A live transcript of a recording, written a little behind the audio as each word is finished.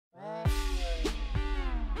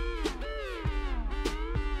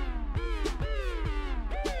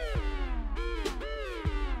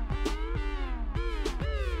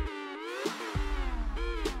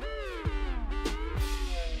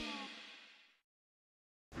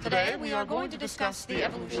Today we are going to discuss the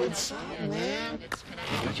evolution of Inside, man.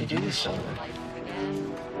 What'd you do this summer?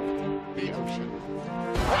 The ocean.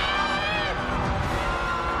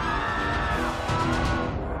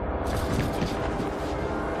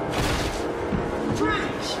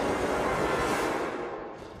 Freeze!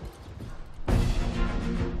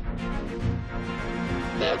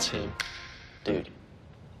 That's him. Dude,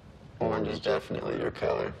 orange is definitely your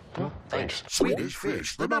color. Oh, thanks. Swedish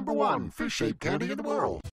Fish, the #1 fish-shaped candy in the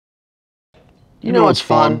world. You know what's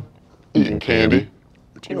fun? Eating candy.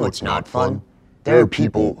 Do you know what's not fun? There are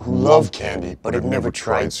people who love candy but have never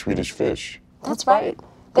tried Swedish Fish. That's right.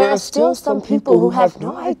 There are still some people who have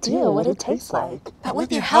no idea what it tastes like. But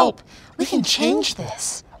with your help, we can change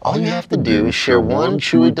this. All you have to do is share one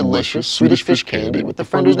chewy, delicious Swedish Fish candy with a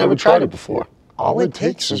friend who's never tried it before. All it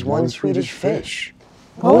takes is one Swedish Fish.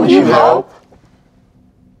 Won't you help?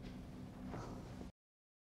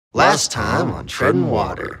 Last time on Treading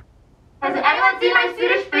Water. Has anyone seen my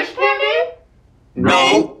Swedish Fish candy?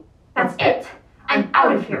 No! That's it. I'm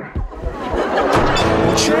out of here.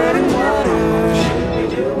 Treading Water.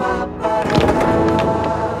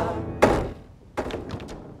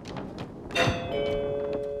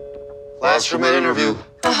 Last roommate interview.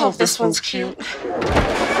 I hope this one's cute.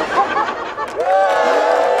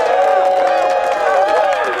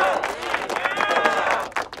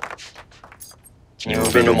 Can you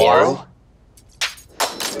move in tomorrow?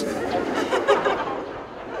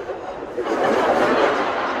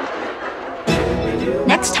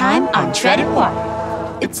 Next time on Treading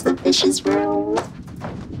Water, it's the fish's room.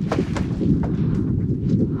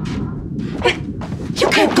 You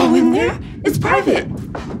can't go in there. It's private.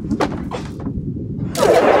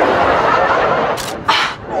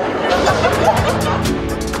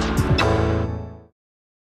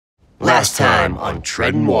 Last time on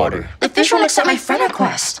Treading Water. The fish won't accept my friend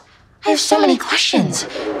request. I have so many questions.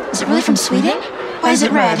 Is it really from Sweden? Why is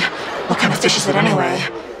it red? What kind of fish is it anyway?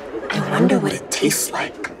 I wonder what it tastes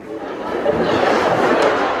like.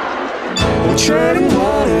 Treading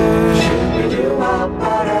Water.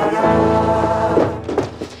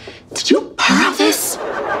 Did you pour this?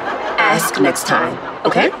 Ask next time,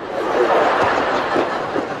 okay?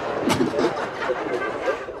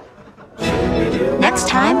 Next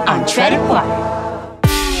time on Treading Water.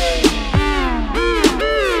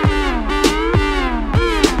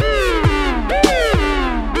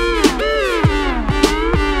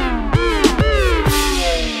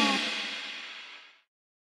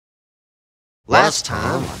 Last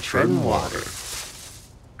time on Treading Water.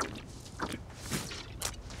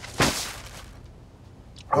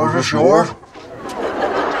 Oh, is this yours?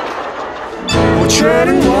 We're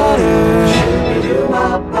treading water.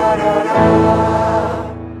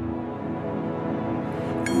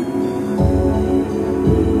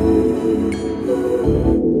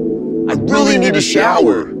 I really need a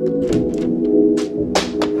shower.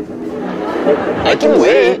 I can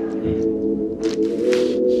wait.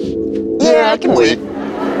 Yeah, I can wait.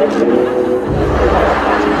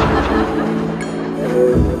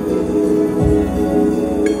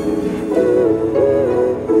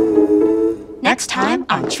 Next time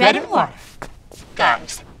on Treading Water.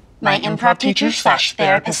 Guys, my improv teacher /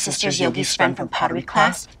 therapist sister's yogi's friend from pottery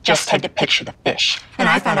class just tagged a picture of the fish. And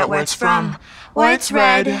I found out where it's from. Why it's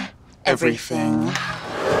red. Everything.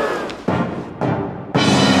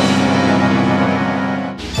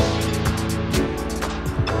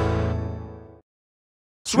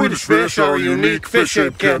 Swedish Fish are a unique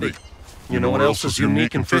fish-shaped candy. You know what else is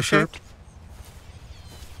unique and fish-shaped?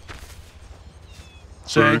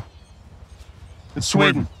 Say, it's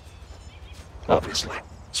Sweden. Obviously.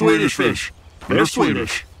 Swedish Fish. They're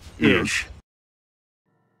Swedish-ish.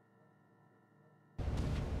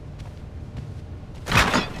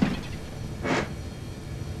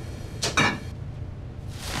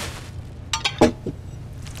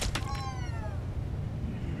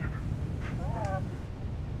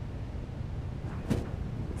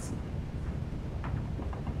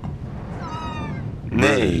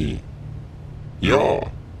 Nej. Ja.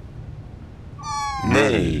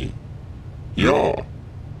 Nej. Ja.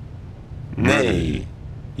 Nej.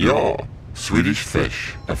 Ja. Swedish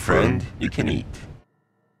Fish, a friend you can eat.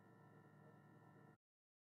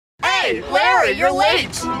 Hey, Larry, you're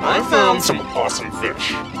late! I found some awesome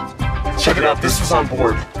fish. Check it out, this was on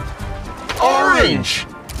board. Orange!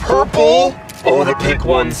 Purple! Oh, the pink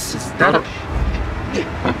ones. Is that a...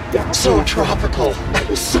 So tropical.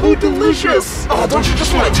 So delicious. Oh, don't you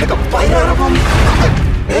just want to take a bite out of them?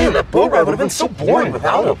 Man, that boat ride would have been so boring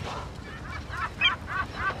without them.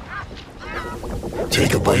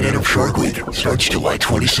 Take a bite out of Shark Week. Starts July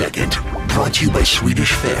 22nd. Brought to you by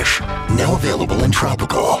Swedish Fish. Now available in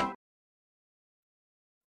tropical.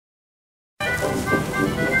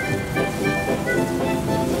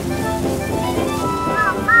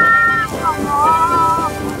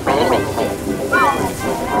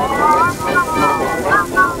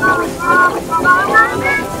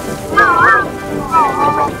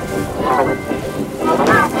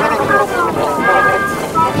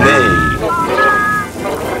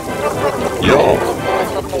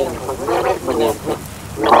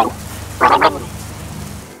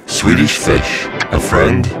 Swedish Fish, a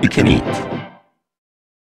friend you can eat.